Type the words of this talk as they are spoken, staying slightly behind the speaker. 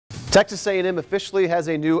Texas A&M officially has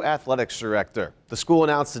a new athletics director. The school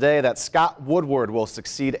announced today that Scott Woodward will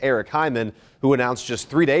succeed Eric Hyman, who announced just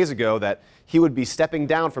 3 days ago that he would be stepping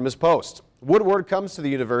down from his post. Woodward comes to the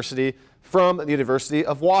university from the University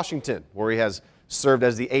of Washington, where he has served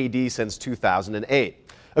as the AD since 2008.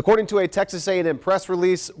 According to a Texas A&M press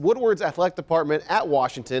release, Woodward's athletic department at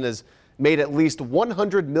Washington has made at least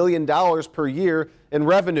 $100 million per year in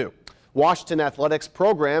revenue. Washington athletics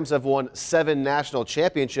programs have won 7 national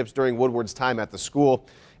championships during Woodward's time at the school,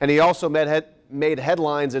 and he also made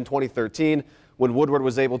headlines in 2013 when Woodward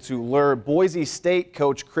was able to lure Boise State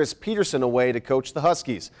coach Chris Peterson away to coach the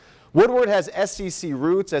Huskies. Woodward has SEC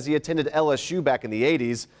roots as he attended LSU back in the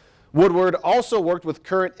 80s. Woodward also worked with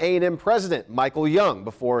current A&M president Michael Young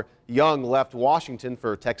before Young left Washington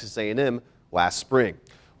for Texas A&M last spring.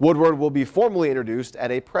 Woodward will be formally introduced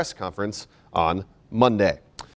at a press conference on Monday.